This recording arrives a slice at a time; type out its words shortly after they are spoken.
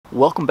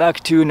Welcome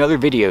back to another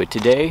video.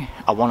 Today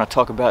I want to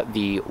talk about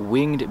the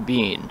winged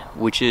bean,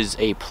 which is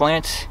a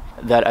plant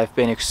that I've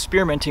been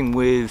experimenting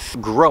with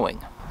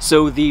growing.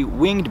 So the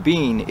winged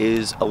bean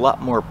is a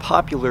lot more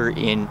popular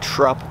in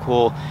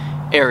tropical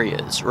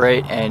areas,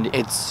 right? And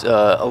it's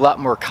a lot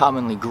more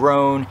commonly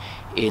grown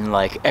in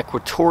like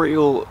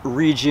equatorial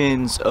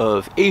regions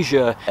of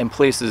Asia and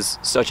places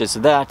such as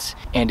that,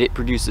 and it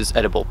produces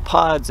edible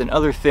pods and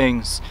other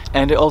things,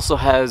 and it also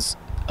has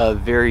a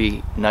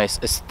very nice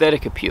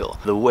aesthetic appeal.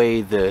 The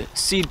way the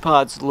seed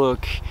pods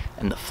look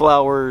and the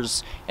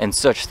flowers and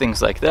such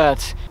things like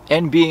that,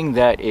 and being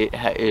that it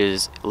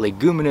is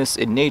leguminous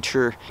in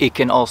nature, it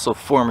can also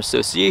form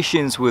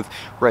associations with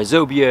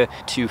rhizobia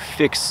to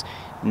fix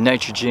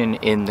nitrogen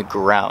in the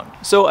ground.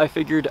 So I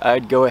figured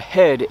I'd go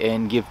ahead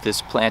and give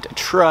this plant a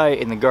try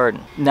in the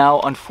garden. Now,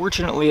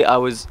 unfortunately, I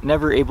was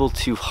never able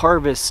to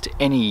harvest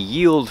any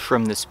yield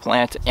from this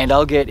plant, and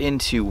I'll get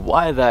into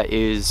why that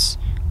is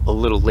a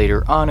little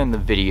later on in the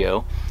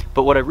video.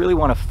 But what I really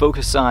want to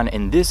focus on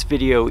in this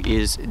video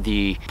is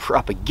the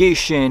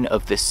propagation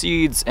of the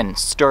seeds and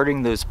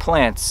starting those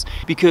plants,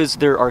 because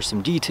there are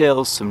some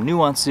details, some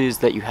nuances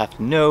that you have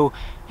to know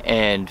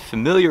and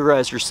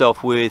familiarize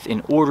yourself with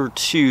in order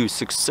to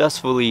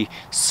successfully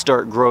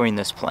start growing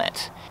this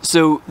plant.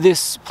 So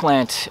this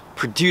plant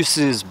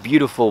produces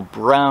beautiful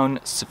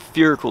brown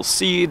spherical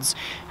seeds,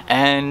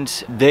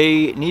 and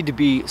they need to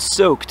be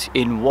soaked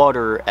in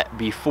water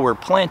before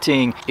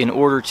planting in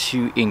order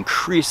to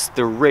increase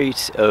the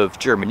rate of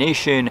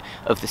germination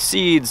of the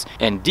seeds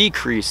and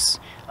decrease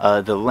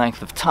the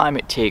length of time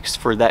it takes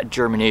for that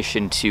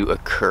germination to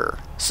occur.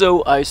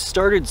 So I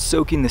started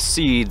soaking the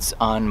seeds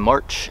on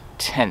March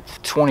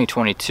 10th,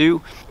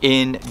 2022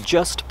 in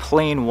just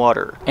plain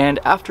water, and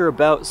after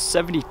about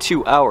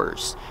 72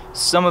 hours,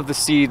 some of the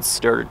seeds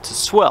started to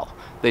swell.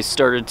 They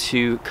started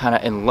to kind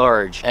of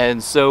enlarge,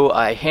 and so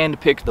I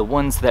handpicked the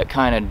ones that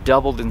kind of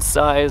doubled in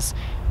size,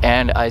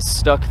 and I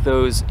stuck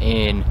those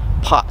in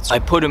pots. I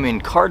put them in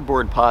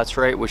cardboard pots,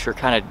 right, which are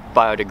kind of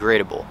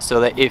biodegradable,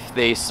 so that if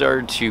they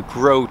started to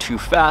grow too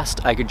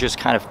fast, I could just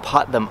kind of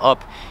pot them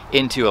up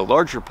into a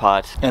larger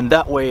pot, and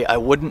that way I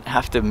wouldn't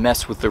have to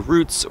mess with the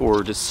roots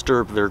or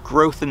disturb their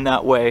growth in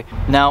that way.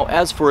 Now,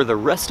 as for the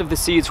rest of the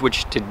seeds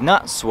which did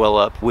not swell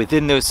up,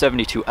 within those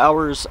 72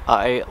 hours,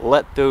 I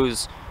let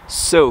those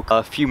soak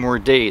a few more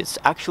days,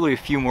 actually a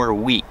few more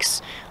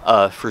weeks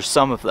for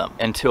some of them,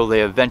 until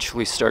they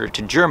eventually started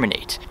to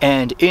germinate.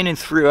 And in and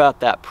throughout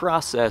that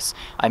process,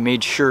 I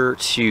made sure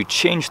to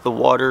change the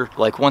water,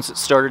 like once it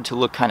started to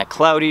look kind of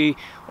cloudy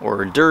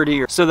or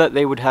dirty, so that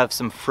they would have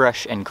some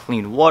fresh and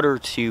clean water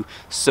to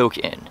soak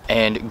in.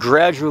 And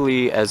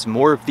gradually, as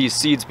more of these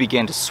seeds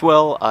began to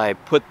swell, I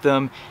put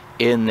them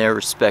in their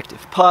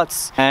respective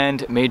pots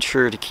and made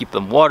sure to keep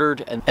them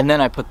watered, and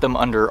then I put them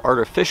under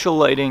artificial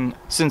lighting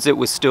since it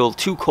was still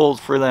too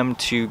cold for them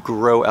to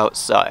grow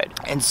outside.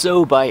 And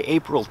so by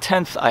April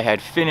 10th, I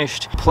had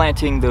finished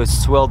planting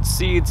those swelled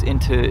seeds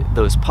into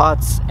those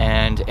pots,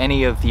 and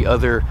any of the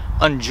other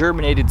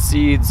ungerminated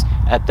seeds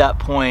at that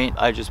point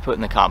I just put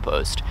in the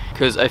compost,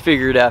 because I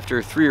figured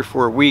after 3 or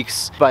 4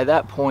 weeks, by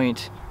that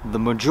point the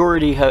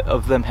majority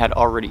of them had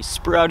already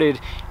sprouted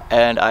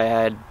and I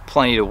had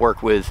plenty to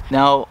work with.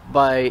 Now,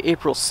 by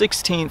April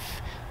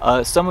 16th,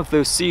 some of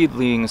those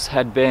seedlings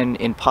had been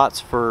in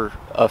pots for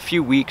a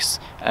few weeks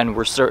and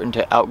were starting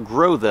to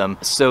outgrow them.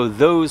 So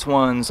those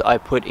ones I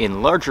put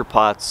in larger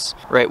pots,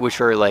 right,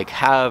 which are like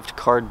halved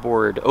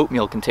cardboard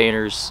oatmeal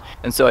containers.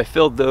 And so I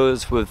filled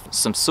those with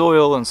some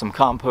soil and some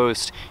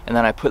compost, and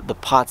then I put the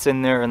pots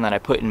in there, and then I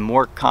put in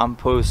more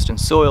compost and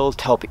soil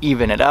to help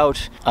even it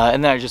out.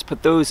 And then I just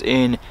put those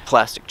in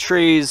plastic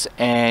trays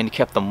and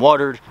kept them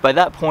watered. By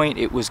that point,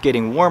 it was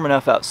getting warm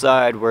enough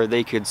outside where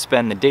they could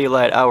spend the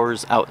daylight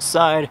hours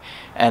outside,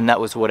 and that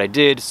was what I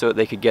did so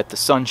they could get the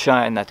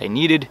sunshine that they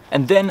needed.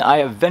 And then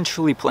I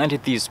eventually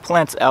planted these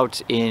plants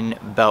out in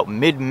about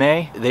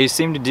mid-May. They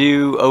seemed to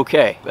do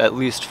okay, at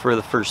least for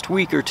the first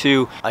week or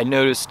two. I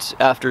noticed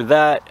after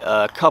that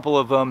a couple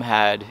of them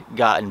had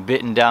gotten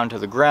bitten down to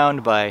the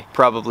ground by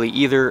probably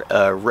either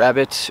a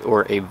rabbit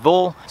or a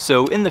vole.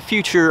 So in the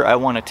future, I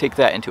want to take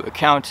that into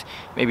account,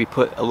 maybe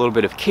put a little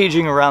bit of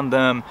caging around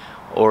them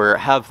or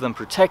have them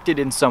protected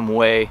in some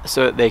way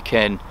so that they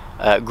can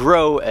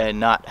grow and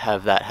not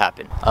have that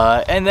happen.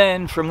 And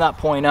then from that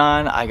point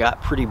on, I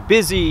got pretty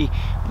busy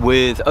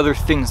with other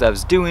things I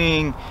was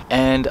doing,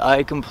 and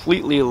I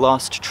completely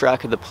lost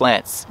track of the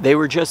plants. They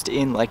were just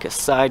in like a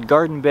side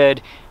garden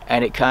bed,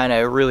 and it kind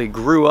of really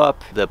grew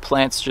up. The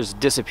plants just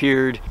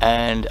disappeared,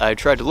 and I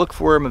tried to look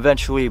for them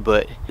eventually,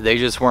 but they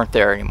just weren't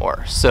there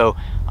anymore. So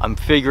I'm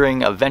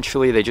figuring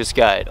eventually they just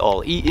got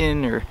all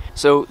eaten, or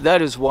so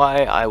that is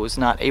why I was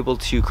not able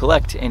to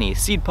collect any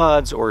seed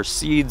pods or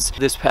seeds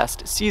this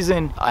past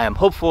season. I am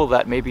hopeful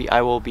that maybe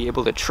I will be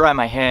able to try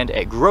my hand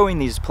at growing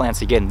these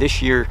plants again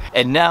this year,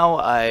 and now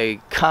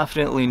I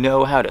confidently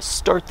know how to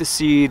start the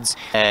seeds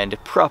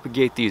and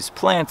propagate these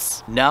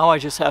plants. Now I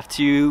just have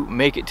to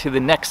make it to the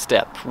next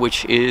step,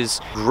 which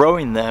is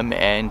growing them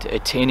and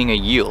attaining a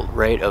yield,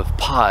 right, of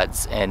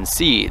pods and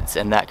seeds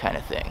and that kind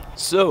of thing.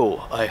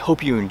 So I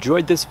hope you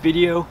enjoyed this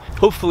video.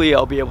 Hopefully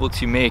I'll be able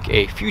to make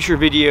a future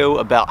video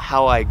about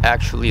how I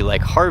actually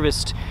like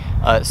harvest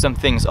some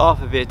things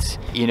off of it.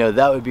 You know,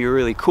 that would be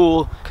really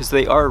cool because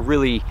they are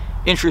really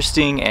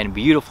interesting and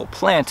beautiful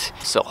plant.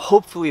 So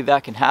hopefully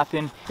that can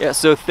happen. Yeah,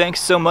 so thanks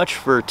so much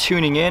for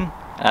tuning in,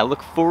 and I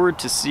look forward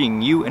to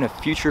seeing you in a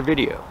future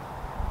video.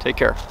 Take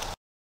care.